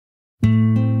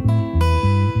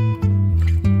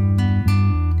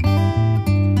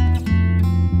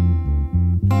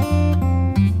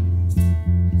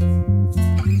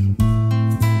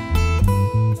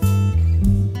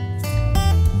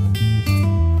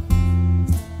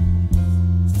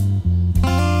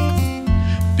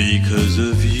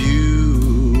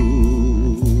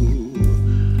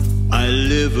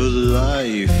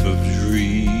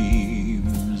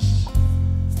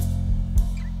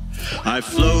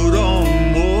float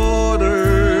on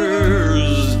waters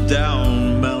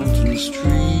down mountain streams,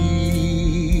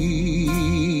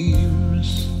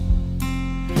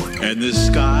 and the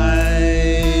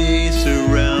sky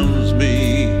surrounds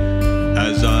me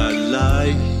as I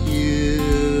lie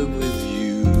here with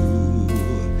you,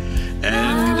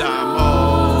 and I'm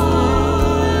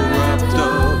all wrapped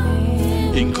up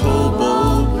in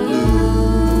cobalt blue.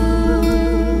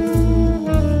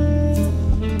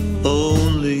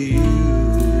 Only you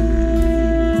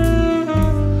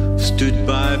stood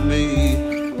by me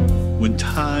when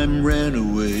time ran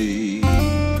away,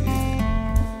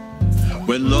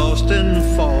 when lost and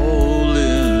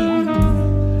fallen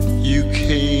you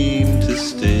came to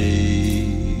stay,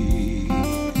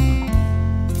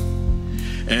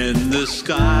 and the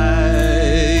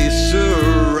sky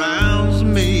surrounds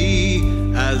me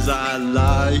as I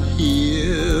lie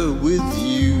here with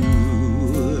you,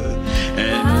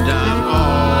 and I'm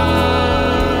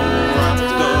all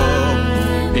wrapped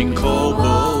up in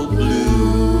cobalt blue.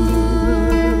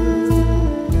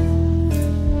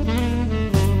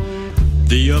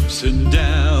 The ups and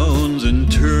downs and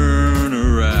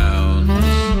turnarounds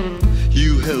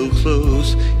you held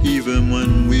close even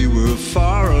when we were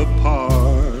far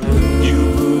apart. You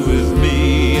move with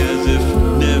me as if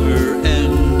never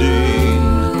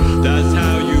ending. That's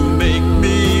how you make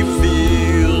me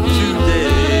feel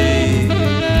today.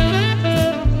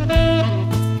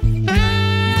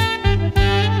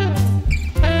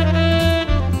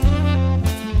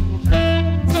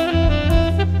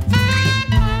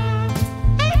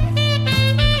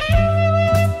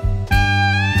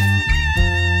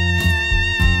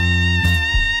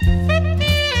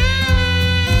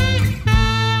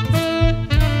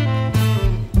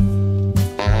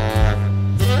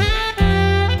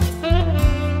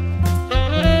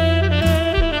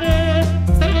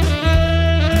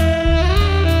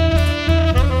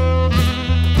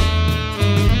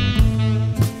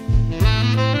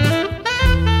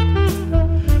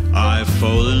 I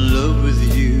fall in love with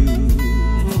you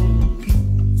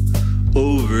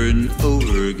over and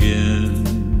over again.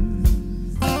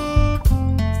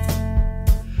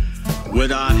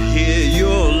 When I hear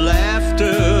your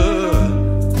laughter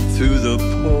through the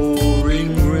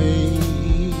pouring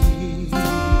rain,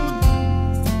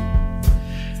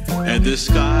 and the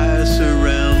sky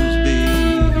surrounds me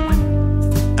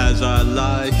as I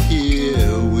lie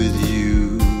here with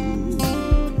you,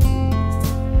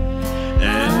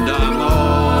 and I'm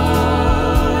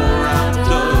all wrapped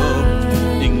up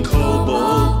in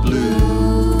cobalt blue.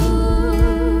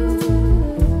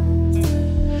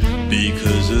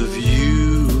 Because of you,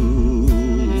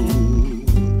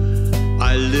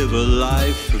 I live a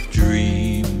life of dreams.